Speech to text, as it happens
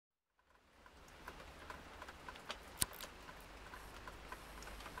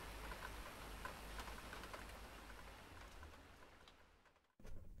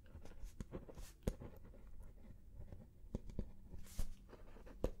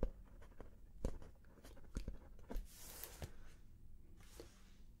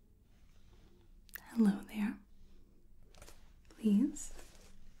Hello there. Please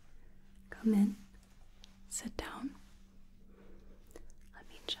come in, sit down. Let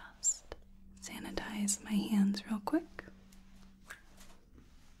me just sanitize my hands real quick.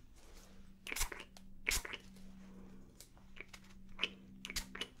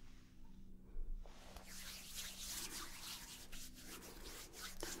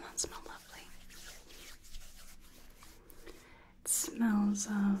 Doesn't that smell lovely? It smells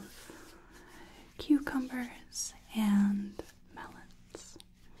of cucumbers and melons.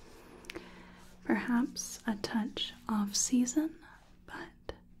 Perhaps a touch off season,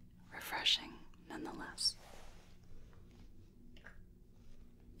 but refreshing nonetheless.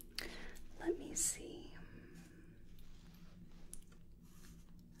 Let me see.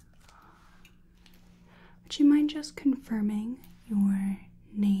 Would you mind just confirming your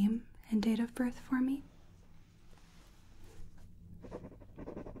name and date of birth for me?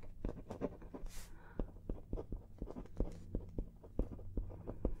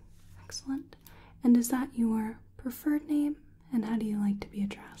 Excellent. And is that your preferred name? And how do you like to be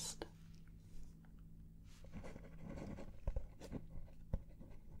addressed?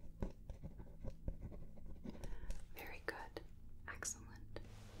 Very good. Excellent.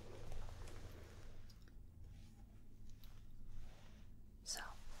 So,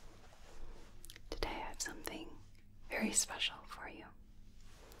 today I have something very special for you.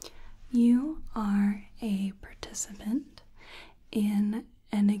 You are a participant in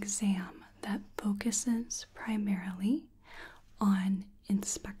an exam that focuses primarily on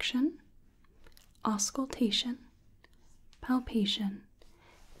inspection, auscultation, palpation,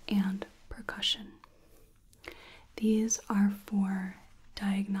 and percussion. These are 4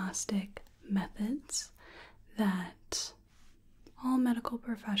 diagnostic methods that all medical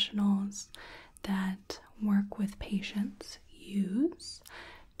professionals that work with patients use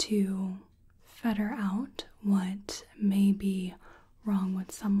to filter out what may be wrong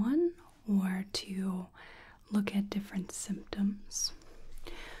with someone or to look at different symptoms.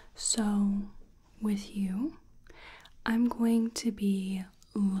 So with you, I'm going to be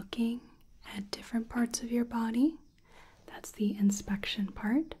looking at different parts of your body. That's the inspection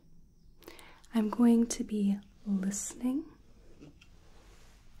part. I'm going to be listening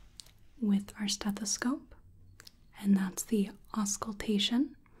with our stethoscope, and that's the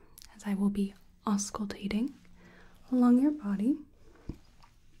auscultation, as I will be auscultating along your body.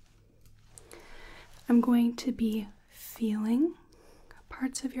 I'm going to be feeling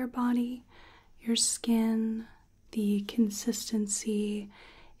parts of your body, your skin, the consistency,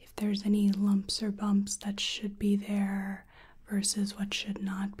 if there's any lumps or bumps that should be there versus what should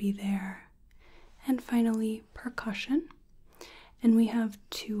not be there. And finally, percussion. And we have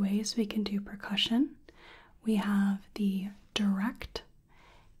 2 ways we can do percussion. We have the direct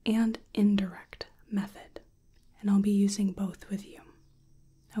and indirect method, and I'll be using both with you.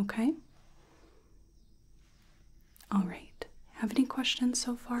 Okay? All right. Have any questions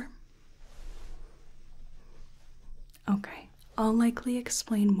so far? Okay. I'll likely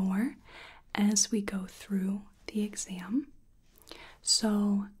explain more as we go through the exam.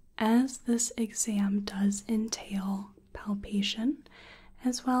 So, as this exam does entail palpation,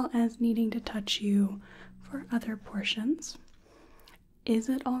 as well as needing to touch you for other portions, is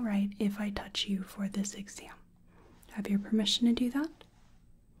it all right if I touch you for this exam? Have your permission to do that?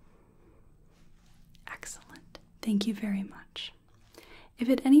 Excellent. Thank you very much. If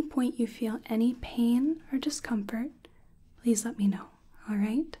at any point you feel any pain or discomfort, please let me know, all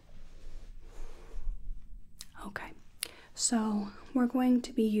right? Okay, so we're going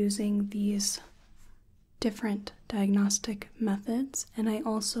to be using these different diagnostic methods, and I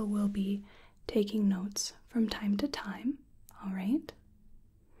also will be taking notes from time to time, all right?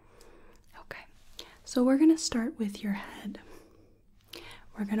 Okay, so we're going to start with your head.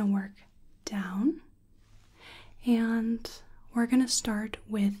 We're going to work down, and we're going to start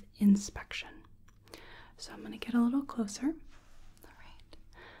with inspection. So I'm going to get a little closer. All right,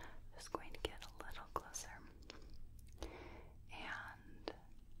 just going to get a little closer. And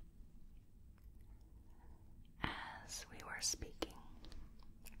as we were speaking,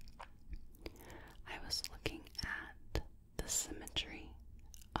 I was looking at the symmetry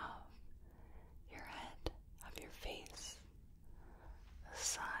of your head, of your face, the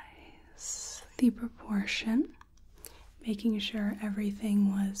size, the proportion, making sure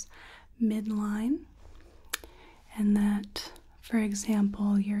everything was midline, and that, for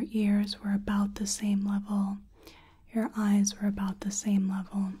example, your ears were about the same level, your eyes were about the same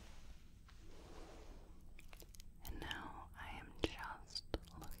level. And now I am just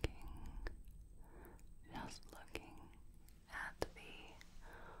looking at the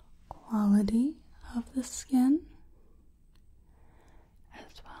quality of the skin,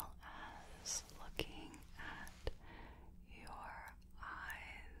 as well as looking at your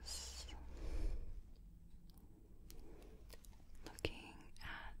eyes, looking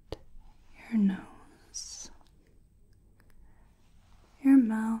at your nose, your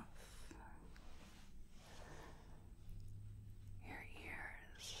mouth, your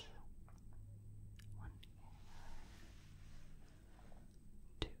ears, one ear,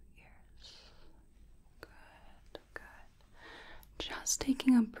 two ears. Good, good. Just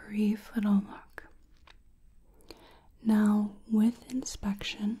taking a brief little look. Now, with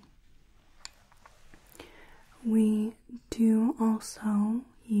inspection, we do also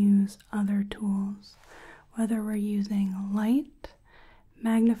use other tools, whether we're using a light,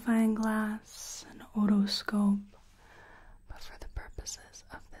 magnifying glass, an otoscope, but for the purposes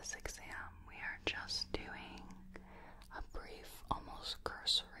of this exam, we are just doing a brief, almost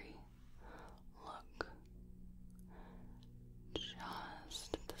cursory look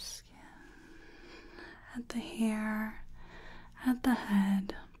just at the skin, at the hair, at the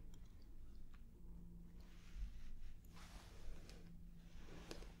head.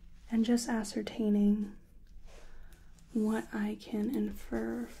 And just ascertaining what I can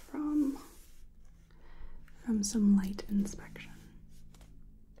infer from some light inspection.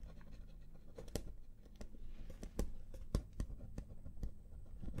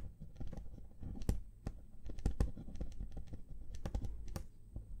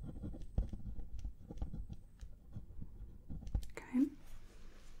 Okay.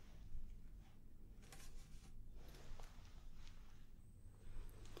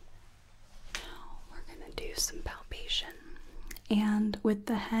 Do some palpation, and with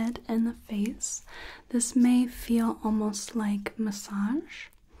the head and the face, this may feel almost like massage.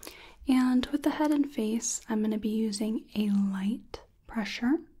 And with the head and face, I'm going to be using a light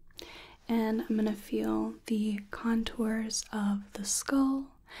pressure, and I'm going to feel the contours of the skull.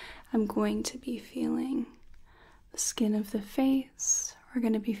 I'm going to be feeling the skin of the face. We're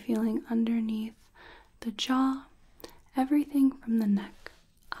going to be feeling underneath the jaw, everything from the neck.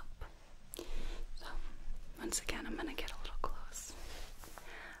 Once again, I'm going to get a little close,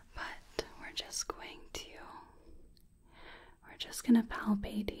 but we're just going to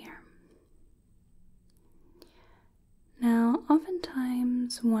palpate here. Now,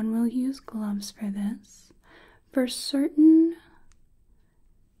 oftentimes one will use gloves for this. For certain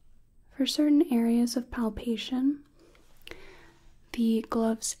areas of palpation, the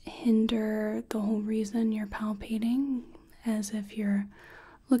gloves hinder the whole reason you're palpating, as if you're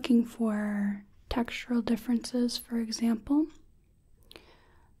looking for textural differences, for example.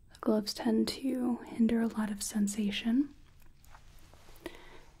 The gloves tend to hinder a lot of sensation.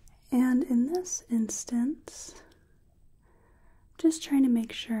 And in this instance, just trying to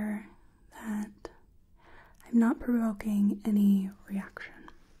make sure that I'm not provoking any reaction.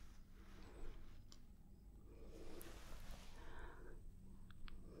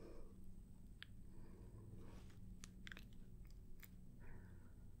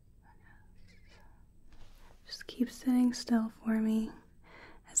 Just keep sitting still for me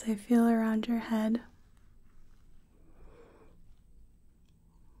as I feel around your head.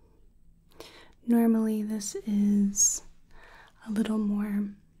 Normally this is a little more,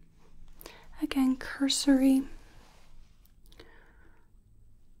 again, cursory,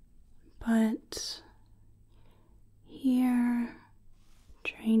 but here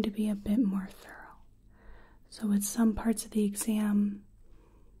trying to be a bit more thorough. So with some parts of the exam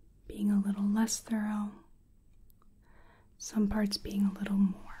being a little less thorough, some parts being a little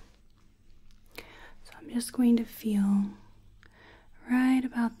more. So I'm just going to feel right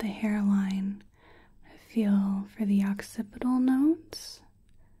about the hairline. I feel for the occipital nodes.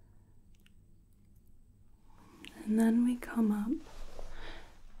 And then we come up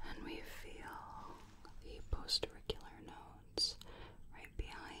and we feel the postauricular nodes right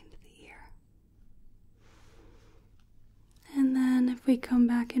behind the ear. And then if we come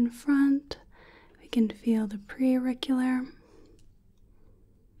back in front, we can feel the preauricular.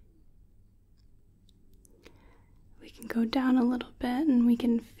 We can go down a little bit and we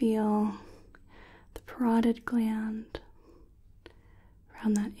can feel the parotid gland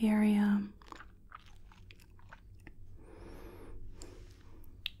around that area.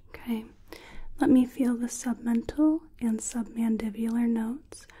 Okay, let me feel the submental and submandibular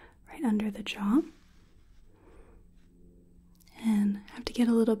nodes right under the jaw. And I have to get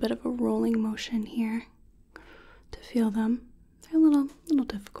a little bit of a rolling motion here to feel them. They're a little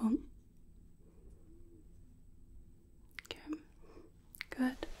difficult. Okay,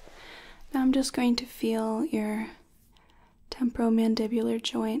 good. Now I'm just going to feel your temporomandibular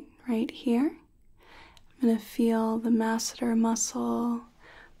joint right here. I'm going to feel the masseter muscle.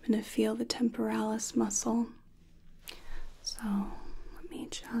 I'm going to feel the temporalis muscle. So let me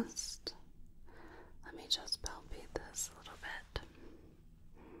just palpate this a little bit.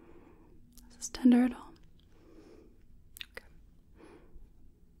 Is this tender at all? Okay.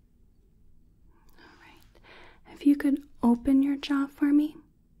 All right. If you could open your jaw for me.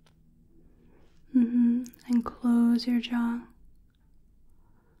 And close your jaw.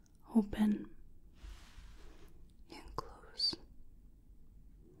 Open. And close.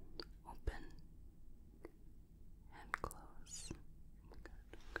 Open. And close.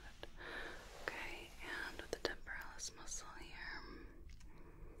 Good. Okay, and with the temporalis muscle here.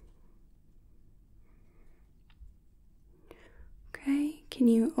 Okay, can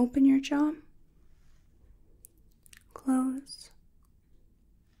you open your jaw? Close.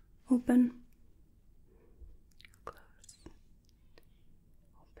 Open.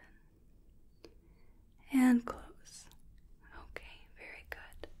 And close. Okay, very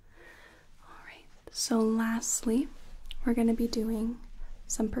good. All right, so lastly, we're going to be doing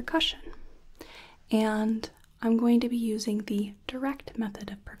some percussion. And I'm going to be using the direct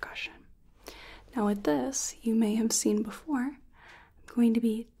method of percussion. Now with this, you may have seen before, I'm going to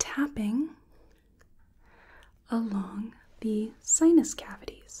be tapping along the sinus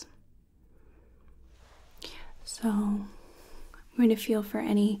cavities. So I'm going to feel for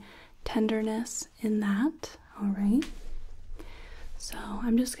any tenderness in that. All right, so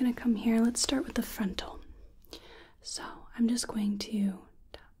I'm just going to come here. Let's start with the frontal. So I'm just going to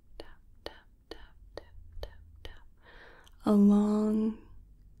tap, tap, tap, tap, tap, tap, tap along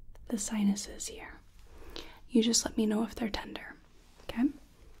the sinuses here. You just let me know if they're tender, okay?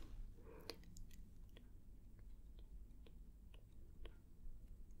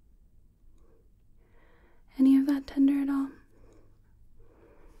 Any of that tender at all?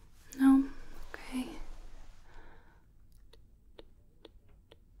 No? Okay.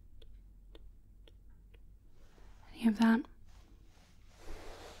 Any of that?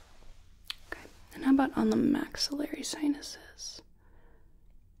 Okay. And how about on the maxillary sinuses?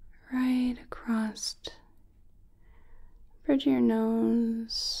 Right across the bridge of your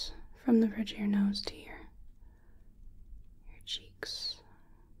nose, from the bridge of your nose to your cheeks.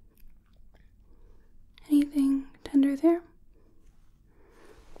 Anything tender there?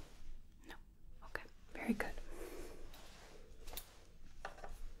 No. Okay, very good.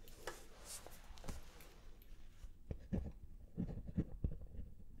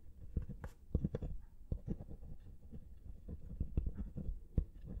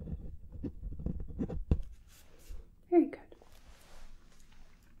 Very good.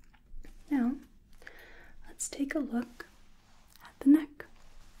 Now, let's take a look at the neck.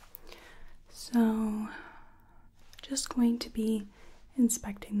 So, just going to be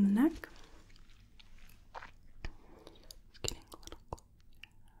inspecting the neck. Just getting a little closer.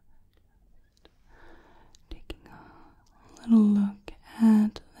 Taking a little look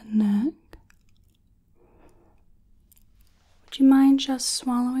at the neck. Would you mind just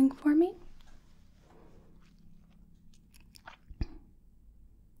swallowing for me?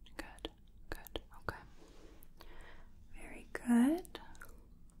 Good, good, okay. Very good.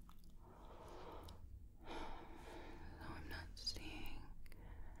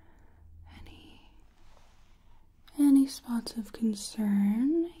 Any spots of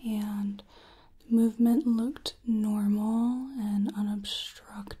concern, and the movement looked normal and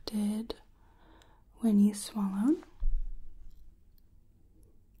unobstructed when you swallowed.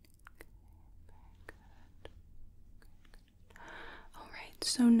 Good. All right,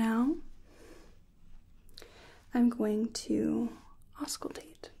 so now I'm going to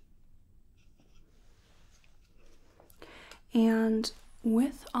auscultate. And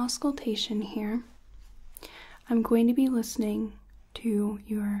with auscultation here, I'm going to be listening to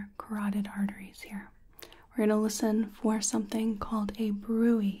your carotid arteries here. We're going to listen for something called a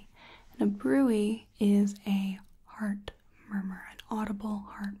bruit. And a bruit is a heart murmur, an audible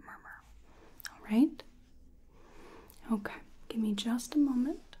heart murmur. All right? Okay, give me just a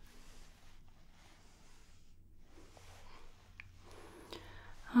moment.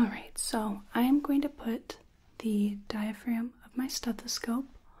 All right, so I am going to put the diaphragm of my stethoscope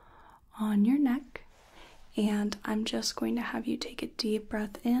on your neck. And I'm just going to have you take a deep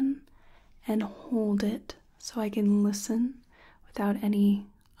breath in and hold it so I can listen without any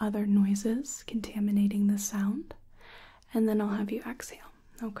other noises contaminating the sound. And then I'll have you exhale,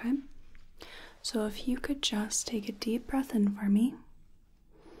 okay? So if you could just take a deep breath in for me.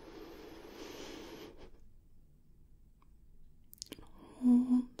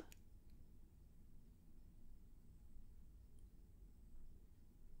 Hold.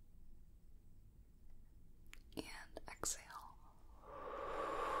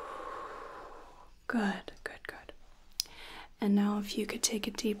 Good, good, good. And now if you could take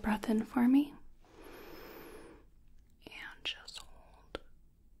a deep breath in for me. And just hold.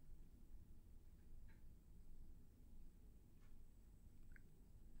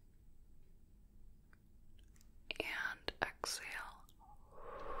 And exhale.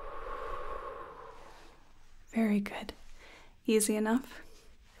 Very good. Easy enough?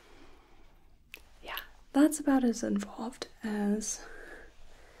 Yeah, that's about as involved as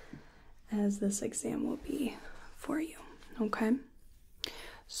this exam will be for you, okay?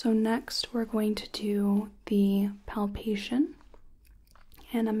 So next we're going to do the palpation,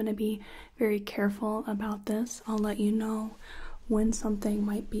 and I'm going to be very careful about this. I'll let you know when something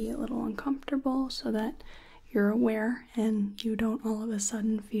might be a little uncomfortable so that you're aware and you don't all of a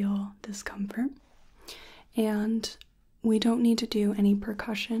sudden feel discomfort. And we don't need to do any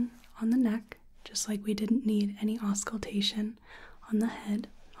percussion on the neck, just like we didn't need any auscultation on the head,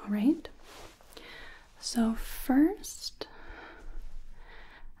 all right? So first,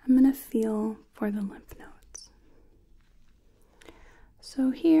 I'm going to feel for the lymph nodes.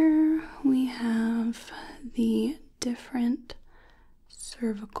 So here we have the different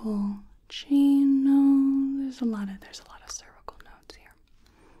cervical chain nodes. There's a lot of cervical nodes here.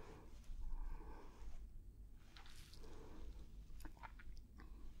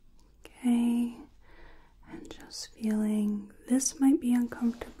 Okay, and just feeling, this might be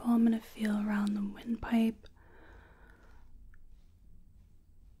uncomfortable. I'm going to feel around the windpipe.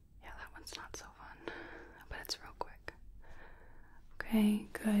 Yeah, that one's not so fun, but it's real quick. Okay,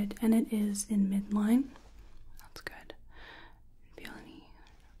 good. And it is in midline. That's good. Feel any?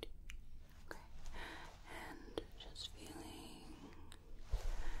 Okay. And just feeling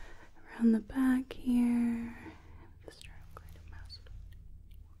around the back here. The sternocleidomastoid.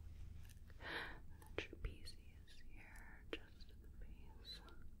 The trapezius here, just at the base.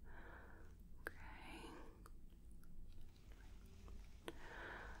 Okay.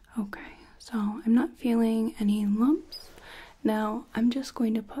 Okay, so I'm not feeling any lumps. Now I'm just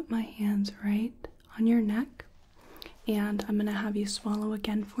going to put my hands right on your neck, and I'm going to have you swallow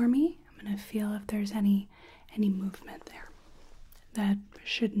again for me. I'm going to feel if there's any movement there that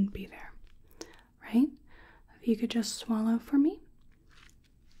shouldn't be there, right? If you could just swallow for me.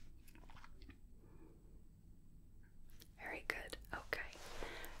 Very good. Okay,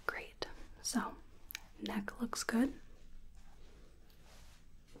 great. So neck looks good.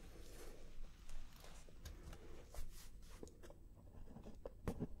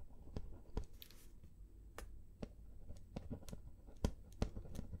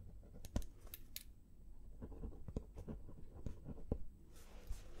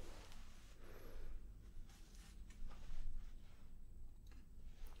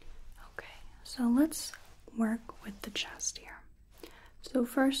 So let's work with the chest here. So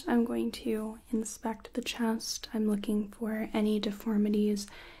first I'm going to inspect the chest. I'm looking for any deformities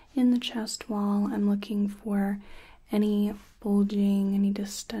in the chest wall. I'm looking for any bulging, any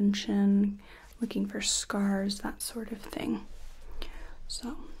distension, looking for scars, that sort of thing. So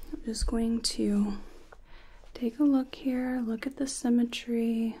I'm just going to take a look here, look at the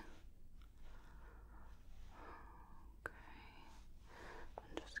symmetry.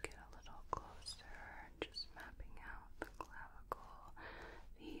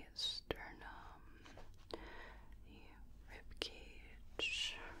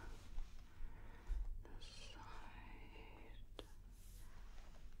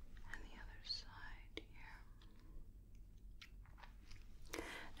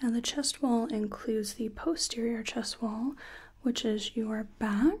 Now the chest wall includes the posterior chest wall, which is your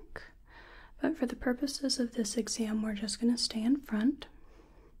back, but for the purposes of this exam, we're just going to stay in front.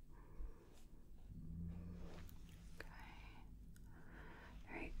 Okay,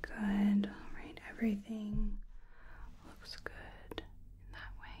 very good. All right, everything looks good in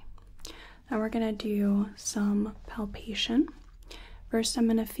that way. Now we're going to do some palpation. First, I'm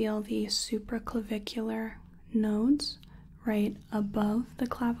going to feel the supraclavicular nodes right above the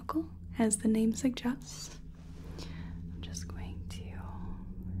clavicle, as the name suggests. I'm just going to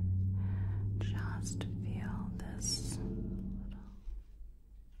just feel this little.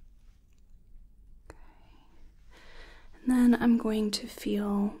 Okay. And then I'm going to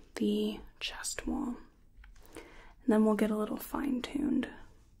feel the chest wall. And then we'll get a little fine-tuned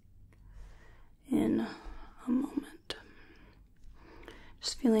in a moment.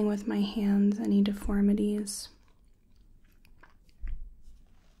 Just feeling with my hands any deformities.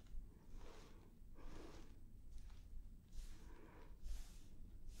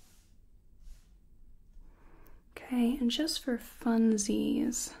 Okay, and just for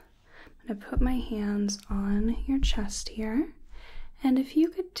funsies, I'm going to put my hands on your chest here, and if you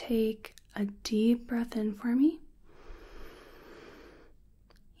could take a deep breath in for me.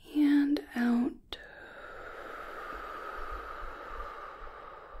 And out.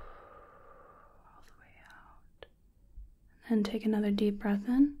 All the way out. And take another deep breath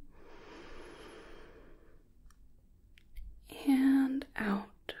in. And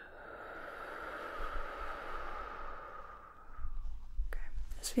out. Okay.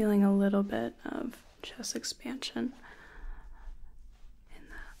 Just feeling a little bit of chest expansion in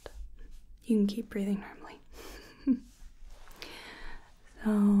that. You can keep breathing normally.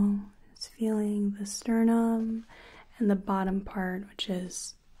 So, it's feeling the sternum and the bottom part, which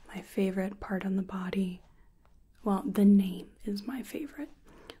is my favorite part on the body. Well, the name is my favorite,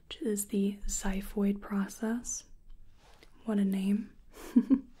 which is the xiphoid process. What a name.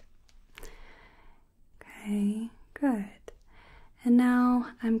 Okay, good. And now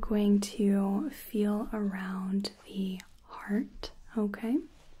I'm going to feel around the heart, okay?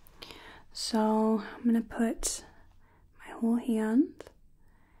 So I'm going to put my whole hand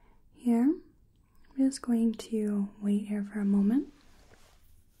here. I'm just going to wait here for a moment.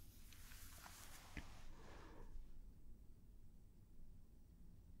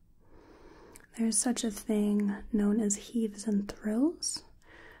 There's such a thing known as heaves and thrills,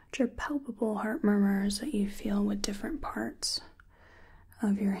 which are palpable heart murmurs that you feel with different parts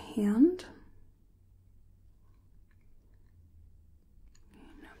of your hand.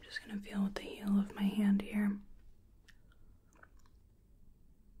 And I'm just going to feel with the heel of my hand here.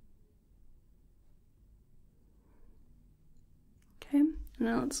 Okay,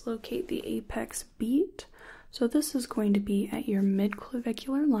 now let's locate the apex beat. So this is going to be at your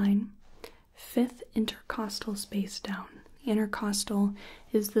mid-clavicular line, 5th intercostal space down. Intercostal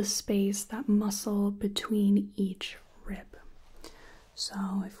is the space, that muscle between each rib.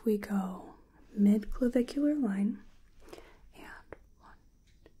 So if we go mid-clavicular line, and 1,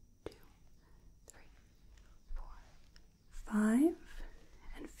 2, 3, 4, 5,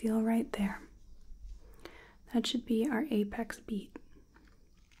 and feel right there. That should be our apex beat.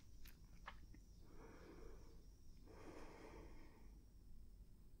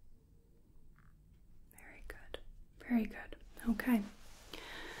 Very good. Very good. Okay.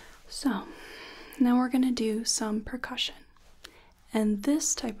 So, now we're going to do some percussion. And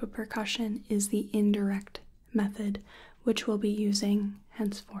this type of percussion is the indirect method, which we'll be using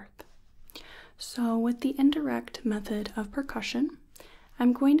henceforth. So, with the indirect method of percussion,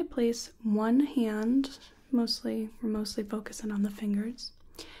 I'm going to place one hand, we're mostly focusing on the fingers,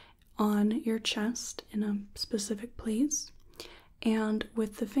 on your chest in a specific place. And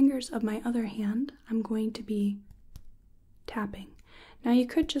with the fingers of my other hand, I'm going to be tapping. Now you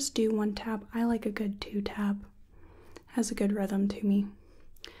could just do one tap. I like a good 2 tap. Has a good rhythm to me.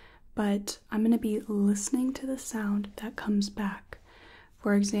 But I'm going to be listening to the sound that comes back.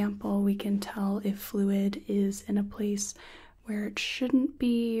 For example, we can tell if fluid is in a place where it shouldn't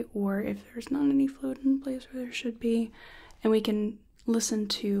be, or if there's not any fluid in a place where there should be, and we can listen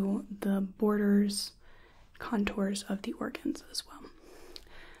to the borders, contours of the organs as well.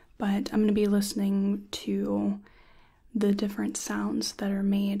 But I'm going to be listening to the different sounds that are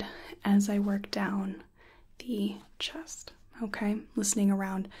made as I work down the chest, okay? Listening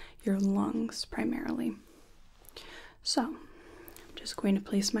around your lungs primarily. So, I'm just going to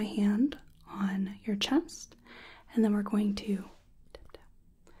place my hand on your chest, and then we're going to tap, tap,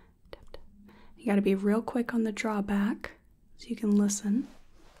 tap, tap. You got to be real quick on the drawback so you can listen.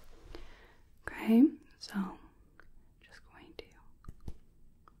 Okay, so just going to.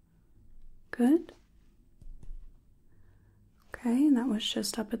 Good. Okay, and that was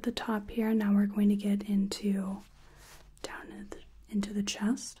just up at the top here. Now we're going to get into down into the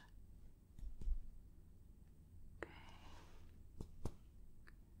chest.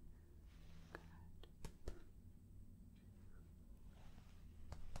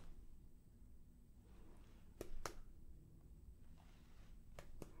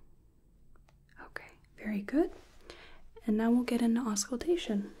 Okay, very good. And now we'll get into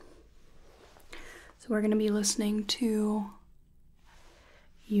auscultation. So we're going to be listening to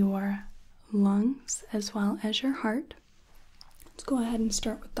your lungs as well as your heart. Let's go ahead and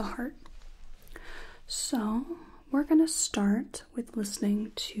start with the heart. So we're going to start with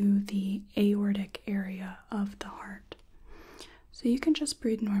listening to the aortic area of the heart. So you can just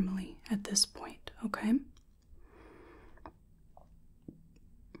breathe normally at this point, okay?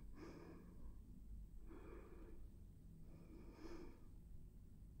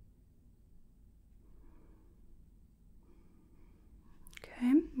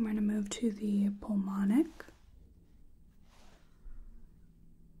 Okay, we're going to move to the pulmonic.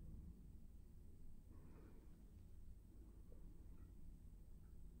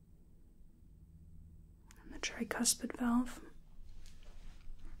 tricuspid valve.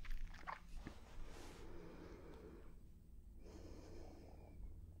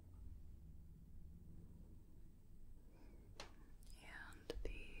 And the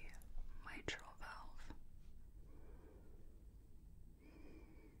mitral valve.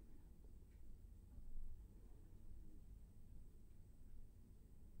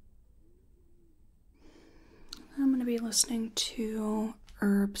 I'm going to be listening to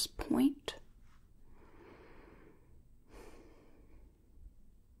Herb's Point.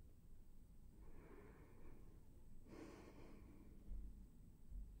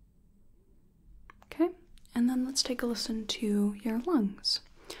 Okay, and then let's take a listen to your lungs.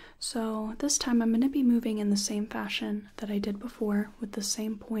 So this time I'm going to be moving in the same fashion that I did before with the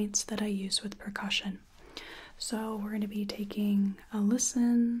same points that I use with percussion. So we're going to be taking a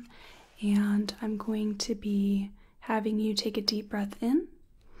listen, and I'm going to be having you take a deep breath in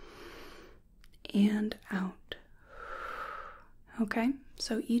and out. Okay,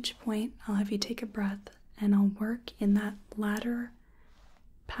 so each point I'll have you take a breath and I'll work in that ladder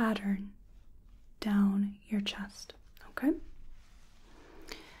pattern down your chest. Okay?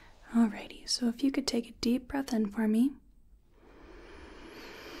 Alrighty, so if you could take a deep breath in for me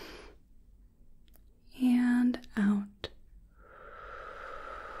and out.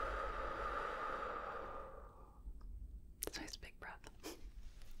 Nice big breath.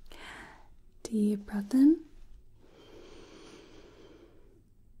 Deep breath in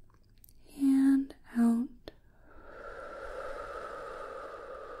and out.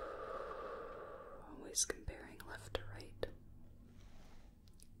 Always comparing left to right.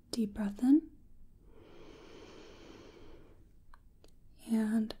 Deep breath in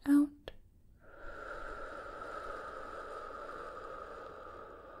and out.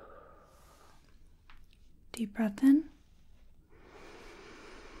 Deep breath in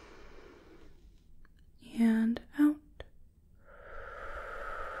and out.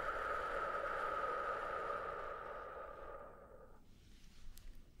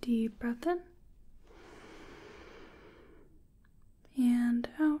 Deep breath in and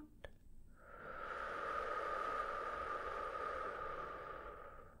out.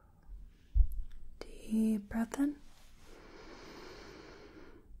 Deep breath in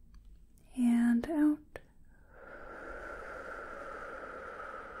and out.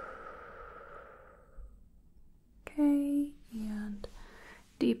 Okay, and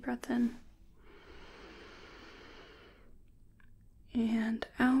deep breath in and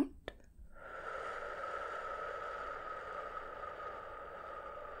out.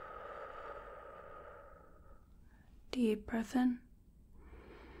 Deep breath in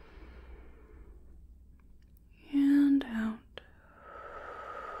and out.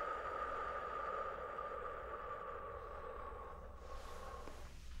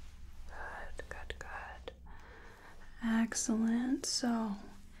 Good. Excellent. So,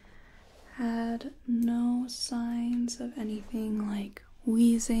 had no signs of anything like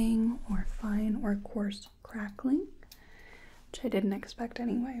wheezing or fine or coarse crackling, which I didn't expect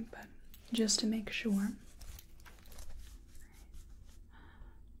anyway, but just to make sure.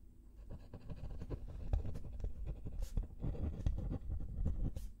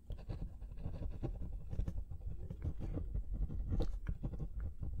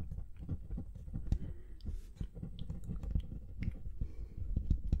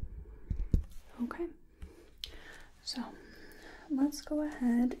 Okay, so let's go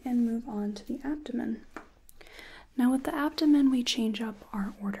ahead and move on to the abdomen. Now with the abdomen, we change up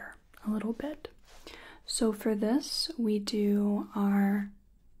our order a little bit. So for this, we do our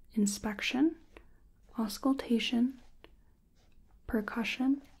inspection, auscultation,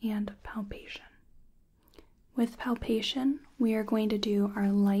 percussion, and palpation. With palpation, we are going to do our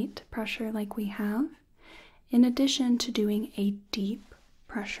light pressure like we have, in addition to doing a deep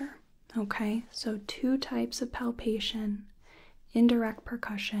pressure. Okay, so 2 types of palpation, indirect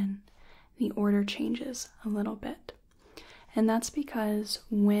percussion. The order changes a little bit. And that's because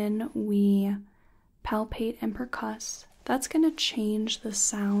when we palpate and percuss, that's going to change the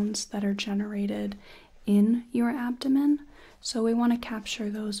sounds that are generated in your abdomen. So we want to capture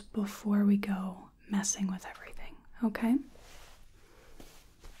those before we go messing with everything. Okay?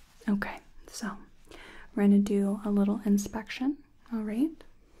 Okay, so we're going to do a little inspection. All right?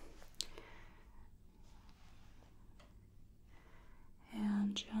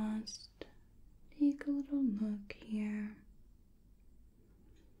 And just take a little look here.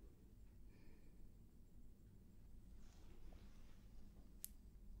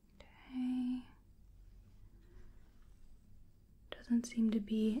 Okay. Doesn't seem to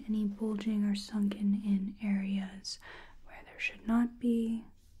be any bulging or sunken in areas where there should not be.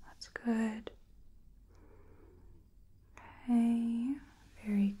 That's good. Okay,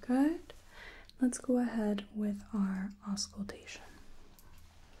 very good. Let's go ahead with our auscultation.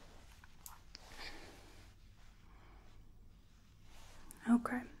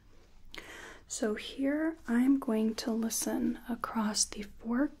 Okay, so here I'm going to listen across the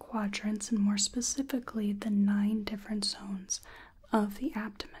 4 quadrants and more specifically the 9 different zones of the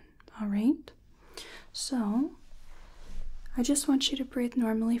abdomen. All right, so I just want you to breathe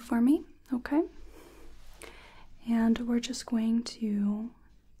normally for me, okay? And we're just going to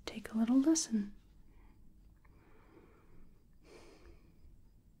take a little listen.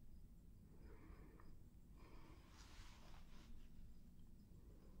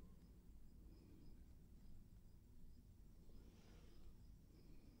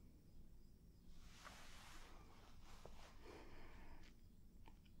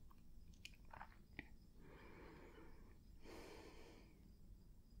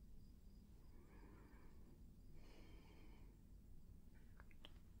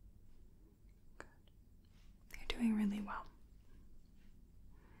 Doing really well.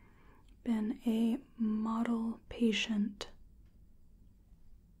 Been a model patient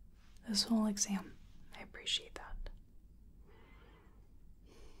this whole exam. I appreciate that.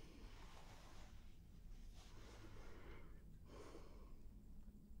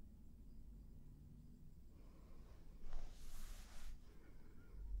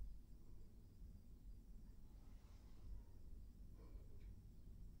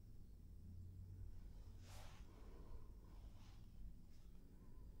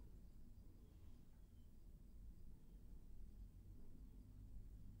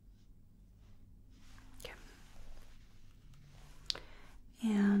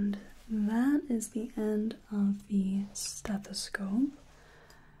 And that is the end of the stethoscope.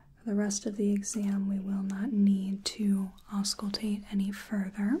 For the rest of the exam, we will not need to auscultate any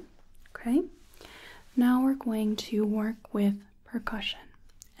further. Okay? Now we're going to work with percussion.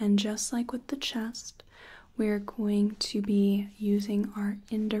 And just like with the chest, we're going to be using our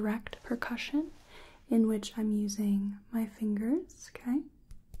indirect percussion, in which I'm using my fingers, okay?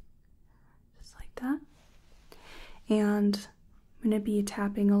 Just like that. And I'm going to be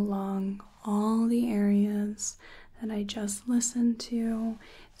tapping along all the areas that I just listened to.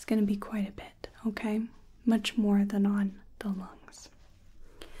 It's going to be quite a bit, okay? Much more than on the lungs.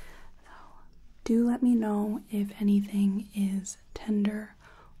 So do let me know if anything is tender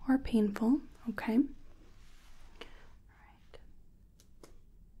or painful, okay?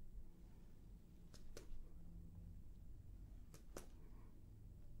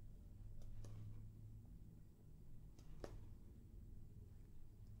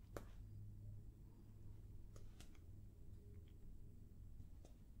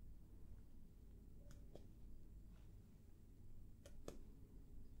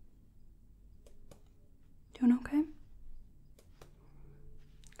 Doing okay?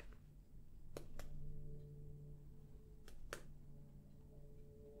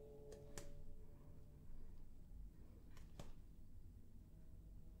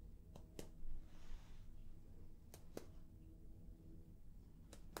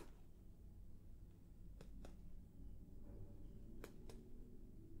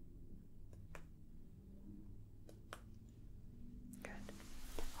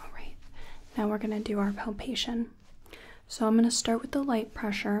 Now we're going to do our palpation. So I'm going to start with the light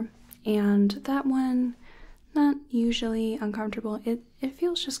pressure, and that one, not usually uncomfortable. It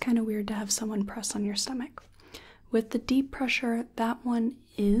feels just kind of weird to have someone press on your stomach. With the deep pressure, that one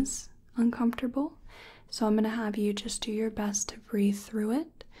is uncomfortable. So I'm going to have you just do your best to breathe through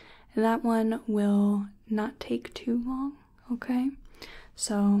it. And that one will not take too long, okay?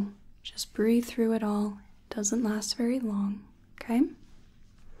 So just breathe through it all. It doesn't last very long, okay?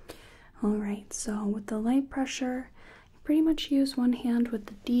 Alright, so with the light pressure, you pretty much use one hand. With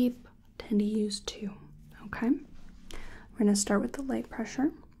the deep, tend to use 2, okay? We're going to start with the light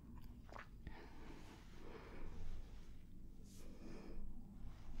pressure.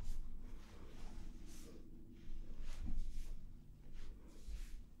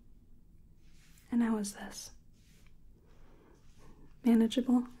 And how is this?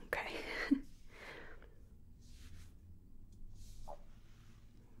 Manageable? Okay.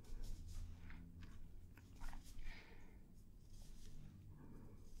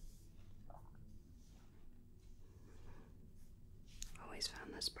 Always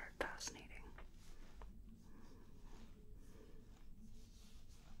found this part fascinating.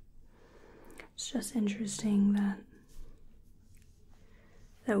 It's just interesting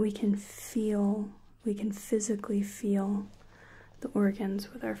that we can physically feel the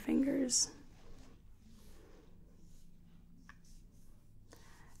organs with our fingers.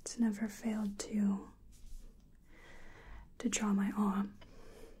 It's never failed to to draw my awe.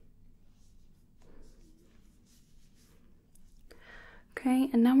 Okay,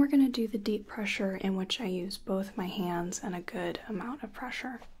 and now we're going to do the deep pressure, in which I use both my hands and a good amount of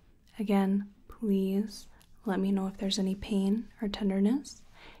pressure. Again, please let me know if there's any pain or tenderness,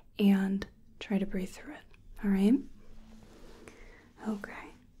 and try to breathe through it. All right? Okay,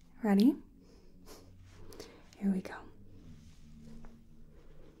 ready? Here we go.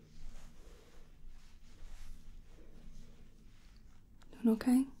 Doing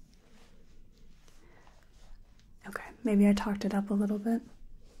okay? Okay, maybe I talked it up a little bit.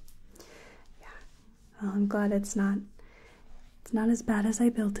 Yeah, well, I'm glad it's not as bad as I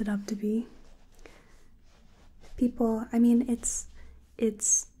built it up to be. People, I mean,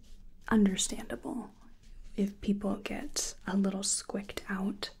 it's understandable if people get a little squicked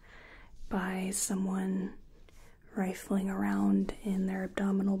out by someone rifling around in their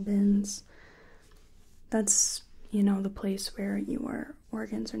abdominal bins. That's, you know, the place where your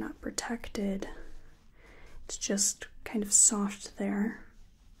organs are not protected. It's just kind of soft there.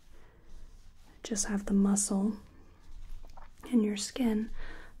 Just have the muscle in your skin.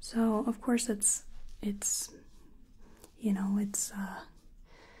 So of course it's you know, it's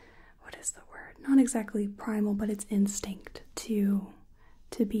what is the word? Not exactly primal, but it's instinct to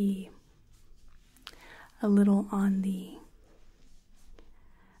be a little on the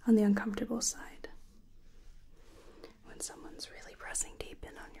uncomfortable side when someone's really pressing deep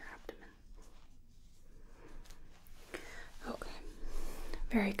in on your abdomen. Okay,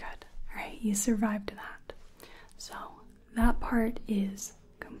 very good. All right, you survived that. So that part is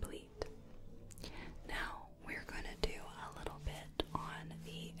complete. Now we're going to do a little bit on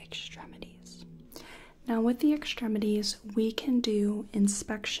the extremities. Now with the extremities, we can do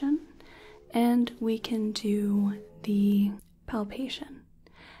inspection and we can do the palpation.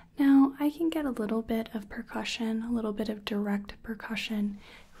 Now I can get a little bit of percussion, a little bit of direct percussion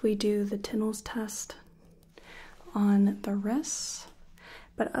if we do the Tinel's test on the wrists,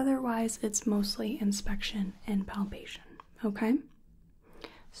 but otherwise it's mostly inspection and palpation, okay?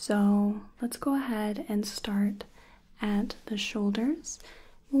 So let's go ahead and start at the shoulders.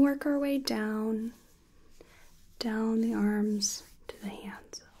 We'll work our way down the arms to the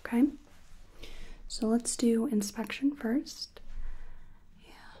hands, okay? So let's do inspection first,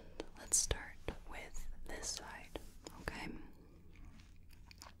 and let's start with this side, okay?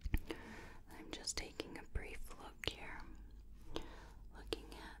 I'm just taking a brief look here, looking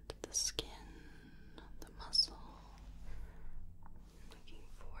at the skin, the muscle, looking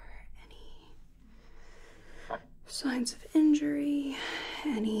for any signs of injury,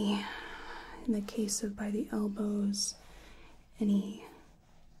 any, in the case of by the elbows, any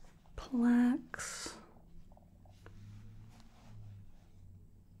plaques,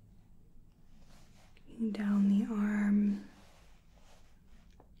 down the arm,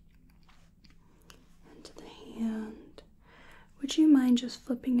 into the hand. Would you mind just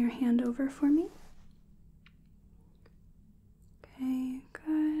flipping your hand over for me? Okay,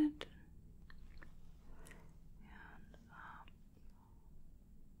 good. And up.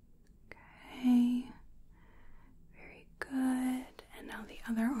 Okay, very good. And now the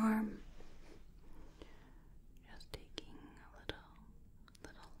other arm. Just taking a little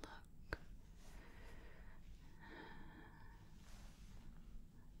look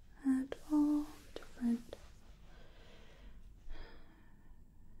at all different things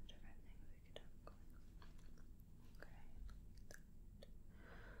we could have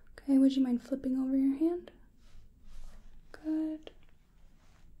going. Okay, would you mind flipping over your hand? Good.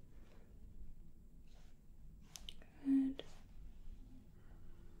 Good.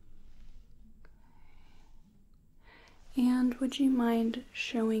 And would you mind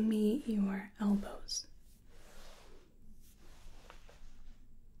showing me your elbows?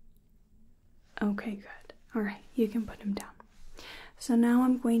 Okay, good. All right, you can put them down. So now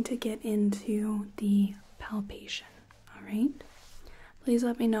I'm going to get into the palpation, all right? Please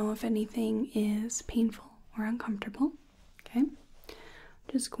let me know if anything is painful or uncomfortable, okay?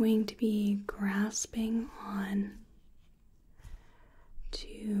 Just going to be grasping on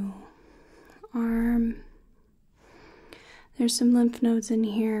to arm. There's some lymph nodes in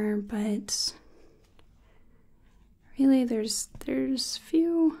here, but really there's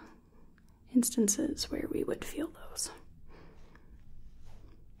few instances where we would feel those.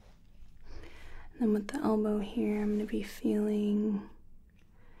 And then with the elbow here, I'm going to be feeling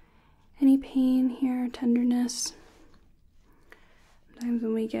any pain here, tenderness. Sometimes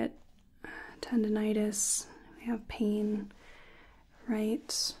when we get tendinitis, we have pain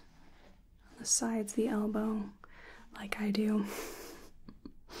right on the sides of the elbow, like I do.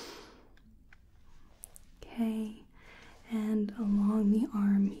 Okay, and along the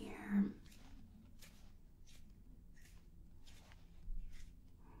arm here.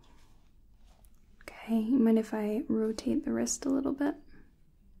 Okay, you mind if I rotate the wrist a little bit?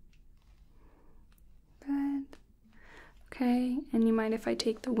 Good. Okay, and you mind if I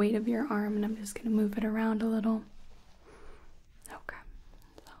take the weight of your arm and I'm just going to move it around a little? Okay,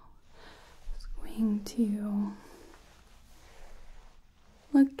 so I'm just going to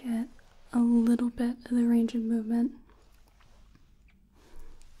look at a little bit of the range of movement.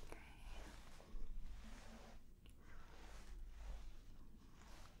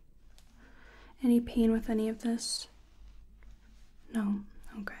 Any pain with any of this? No?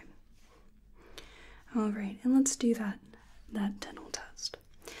 Okay. Alright, and let's do that dental test.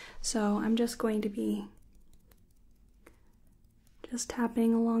 So I'm just going to be just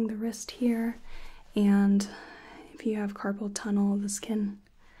tapping along the wrist here, and if you have carpal tunnel, this can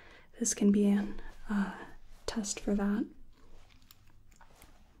be a test for that.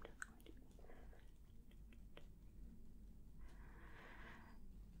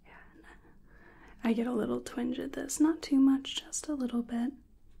 I get a little twinge at this, not too much, just a little bit.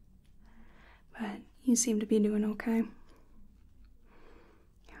 But you seem to be doing okay.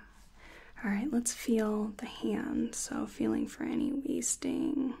 Yeah. Alright, let's feel the hand. So feeling for any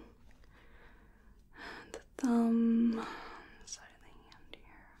wasting. The thumb, side of the hand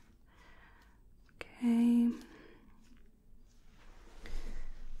here. Okay.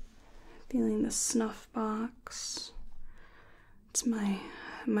 Feeling the snuff box. It's my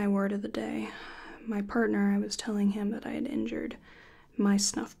word of the day. My partner, I was telling him that I had injured my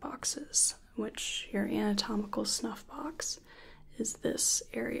snuff boxes, which your anatomical snuff box is this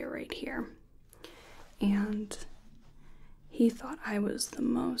area right here. And he thought I was the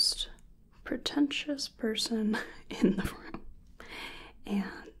most pretentious person in the room.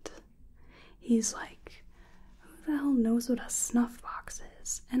 And he's like, who the hell knows what a snuff box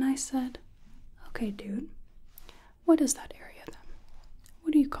is? And I said, okay, dude, what is that area then?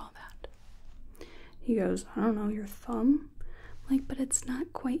 What do you call that? He goes, I don't know, your thumb? I'm like, but it's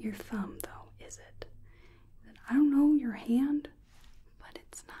not quite your thumb, though, is it? I don't know, your hand? But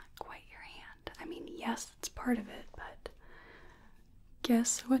it's not quite your hand. I mean, yes, it's part of it, but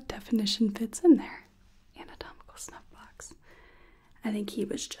guess what definition fits in there? Anatomical snuff box. I think he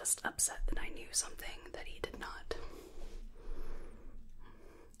was just upset that I knew something that he did not.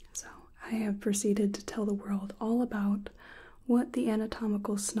 So I have proceeded to tell the world all about what the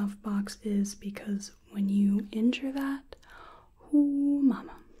anatomical snuff box is, because when you injure that, oh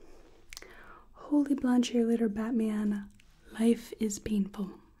mama, holy blonde cheerleader Batman, life is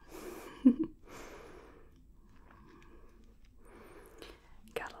painful.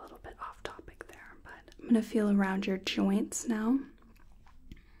 Got a little bit off topic there, but I'm going to feel around your joints now.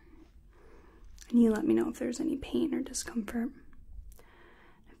 And you let me know if there's any pain or discomfort.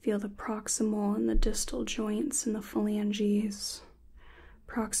 Feel the proximal and the distal joints and the phalanges.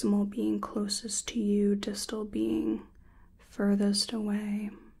 Proximal being closest to you, distal being furthest away.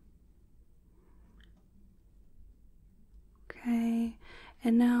 Okay,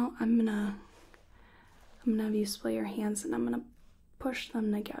 and now I'm gonna have you split your hands and I'm gonna push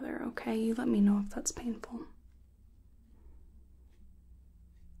them together, okay? You let me know if that's painful.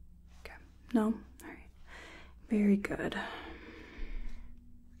 Okay, no? Alright. Very good.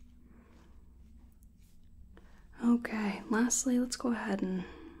 Okay, lastly, let's go ahead and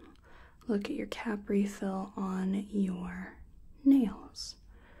look at your cap refill on your nails.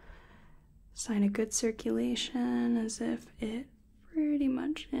 Sign a good circulation as if it pretty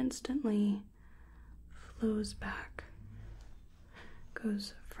much instantly flows back.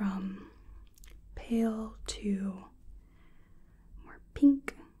 Goes from pale to more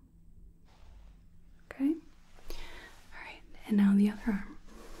pink. Okay? Alright, and now the other arm.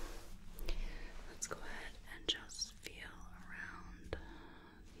 Let's go ahead and just feel around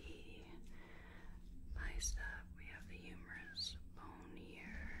the bicep. We have the humerus bone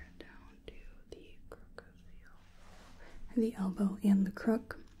here down to the crook of the elbow and the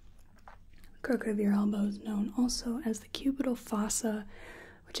crook. The crook of your elbow is known also as the cubital fossa,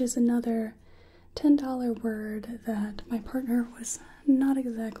 which is another $10 word that my partner was not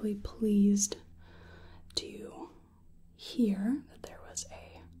exactly pleased to hear that there was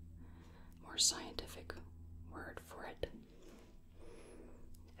a more scientific word for it.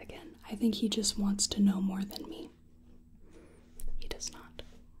 Again, I think he just wants to know more than me. He does not.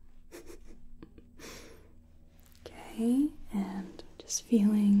 Okay, and just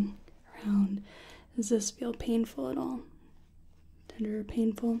feeling around. Does this feel painful at all? Tender or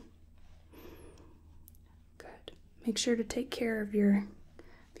painful? Good. Make sure to take care of your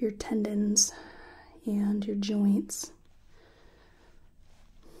tendons and your joints.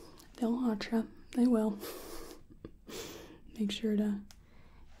 They'll haunt you. They will. Make sure to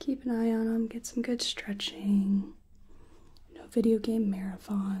keep an eye on them. Get some good stretching. No video game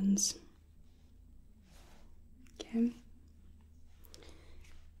marathons. Okay.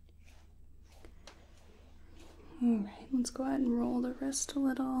 Alright, let's go ahead and roll the wrist a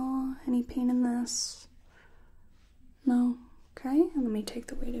little. Any pain in this? No? Okay, and let me take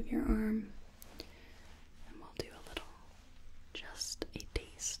the weight of your arm. And we'll do a little, just a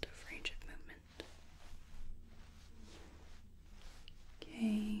taste of range of movement.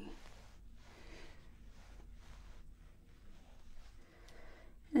 Okay.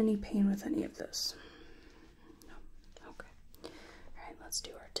 Any pain with any of this? No. Okay. Alright, let's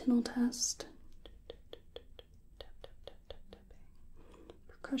do our tinel test.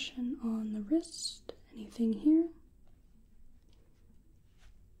 Percussion on the wrist. Anything here?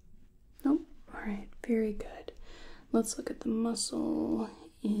 Nope. Alright, very good. Let's look at the muscle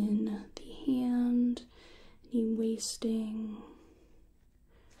in the hand. Any wasting?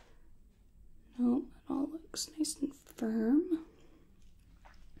 Nope, it all looks nice and firm.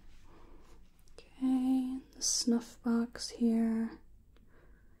 Okay, the snuff box here.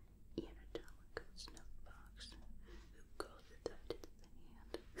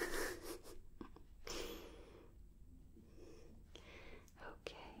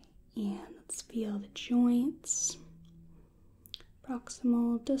 And let's feel the joints.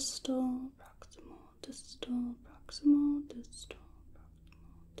 Proximal, distal, proximal, distal, proximal, distal,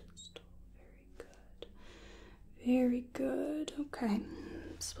 proximal, distal. Very good. Very good. Okay.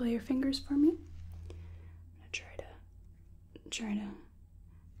 Display your fingers for me. I'm gonna try to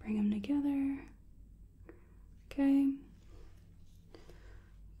bring them together. Okay.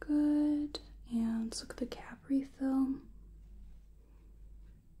 Good. And let's look at the cap refill.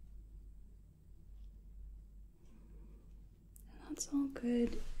 That's all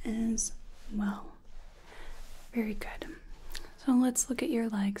good as well. Very good. So let's look at your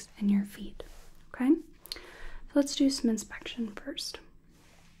legs and your feet. Okay? So let's do some inspection first.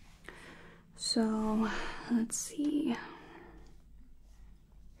 So let's see.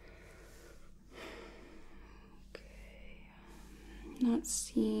 Okay. Not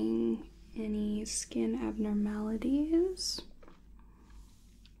seeing any skin abnormalities.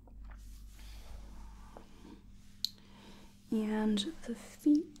 And the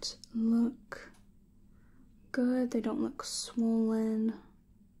feet look good. They don't look swollen.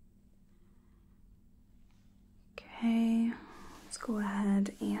 Okay, let's go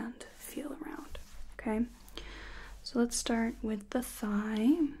ahead and feel around. Okay, so let's start with the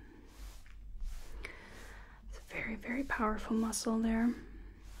thigh. It's a very, very powerful muscle there.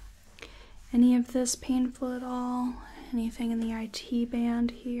 Any of this painful at all? Anything in the IT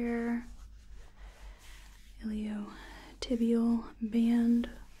band here? Iliotibial band?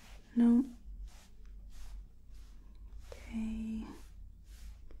 No. Okay.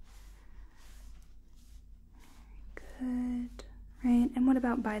 Good. Right, and what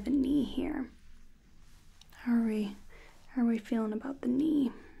about by the knee here? How are we feeling about the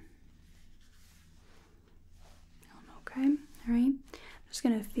knee? Feeling okay? Alright. I'm just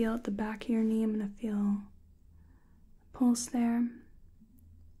gonna feel at the back of your knee. I'm gonna feel the pulse there.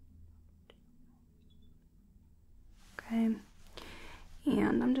 Okay.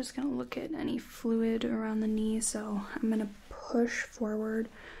 And I'm just gonna look at any fluid around the knee, so I'm gonna push forward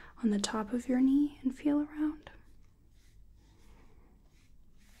on the top of your knee and feel around.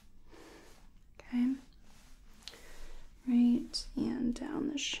 Okay. Right, and down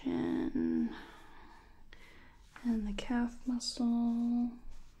the shin and the calf muscle.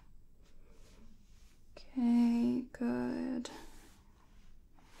 Okay, good.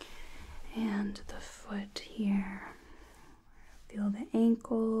 And the foot here. Feel the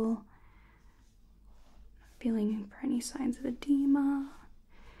ankle. Feeling for any signs of edema.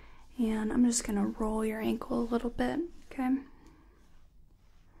 And I'm just gonna roll your ankle a little bit, okay?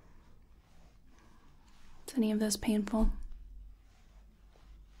 Is any of this painful?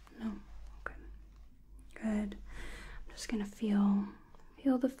 No? Okay. Good. I'm just gonna feel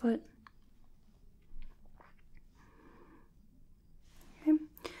the foot. Okay.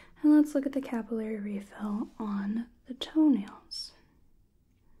 And let's look at the capillary refill on the toenails.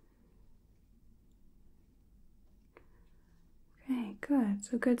 Okay, good.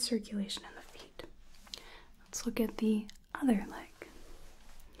 So good circulation in the feet. Let's look at the other leg.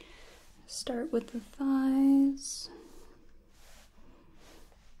 Start with the thighs.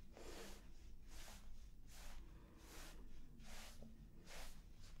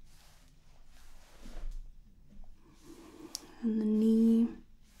 And the knee.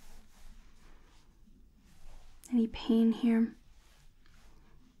 Any pain here?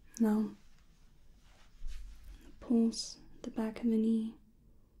 No. The pulse, the back of the knee.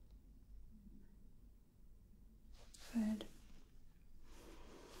 Good.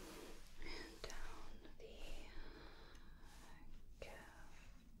 And down the calf,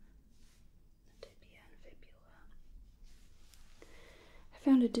 the tibia and fibula. I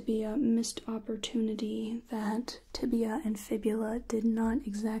found it to be a missed opportunity that tibia and fibula did not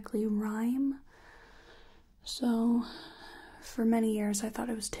exactly rhyme. So, for many years I thought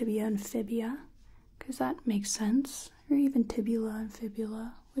it was tibia and fibia, because that makes sense. Or even tibula and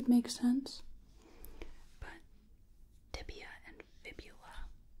fibula would make sense. But tibia and fibula.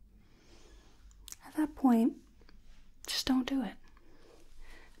 At that point, just don't do it.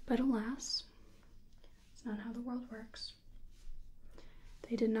 But alas, it's not how the world works.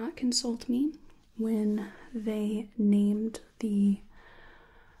 They did not consult me when they named the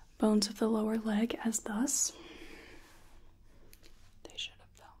bones of the lower leg as thus. They should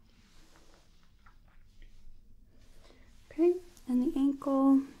have, though. Okay, and the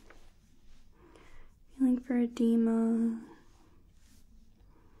ankle. Feeling for edema.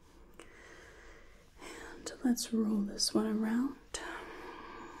 And let's roll this one around.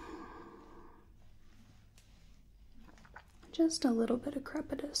 Just a little bit of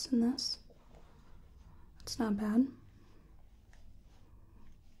crepitus in this. It's not bad.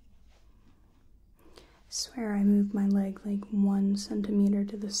 I swear I moved my leg like 1 centimeter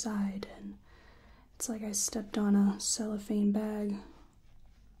to the side, and it's like I stepped on a cellophane bag.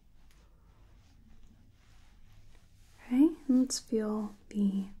 Okay, let's feel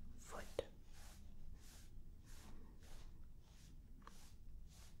the foot.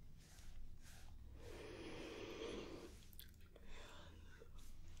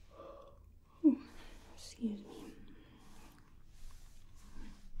 Ooh, excuse me.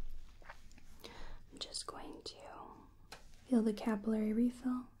 I'm just going to feel the capillary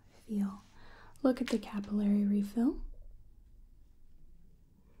refill. Look at the capillary refill.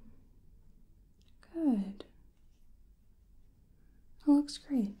 Good. That looks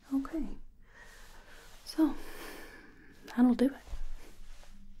great. Okay. So, that'll do it.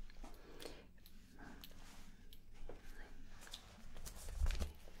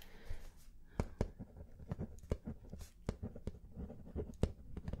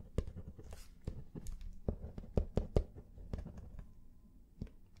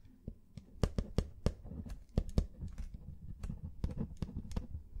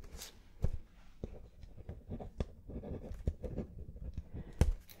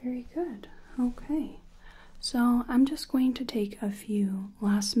 Very good. Okay. So I'm just going to take a few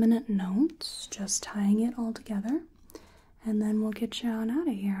last minute notes, just tying it all together, and then we'll get you on out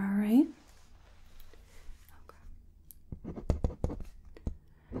of here, alright?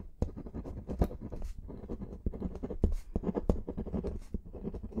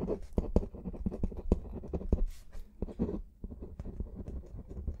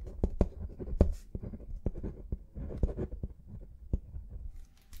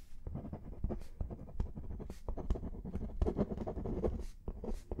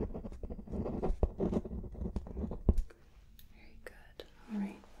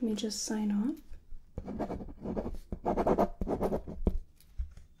 Let me just sign off.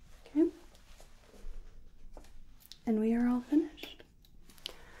 Okay. And we are all finished.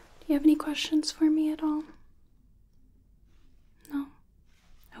 Do you have any questions for me at all? No?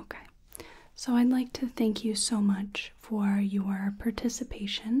 Okay. So I'd like to thank you so much for your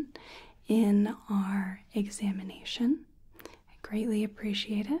participation in our examination. I greatly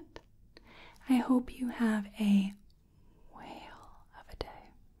appreciate it. I hope you have a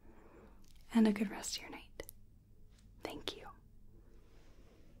and a good rest of your night. Thank you.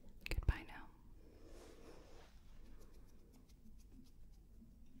 Goodbye now.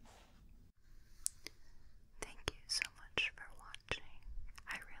 Thank you so much for watching.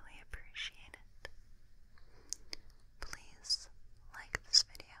 I really appreciate it. Please like this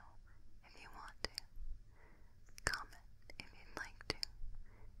video if you want to. Comment if you'd like to.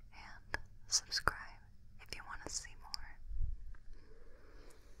 And subscribe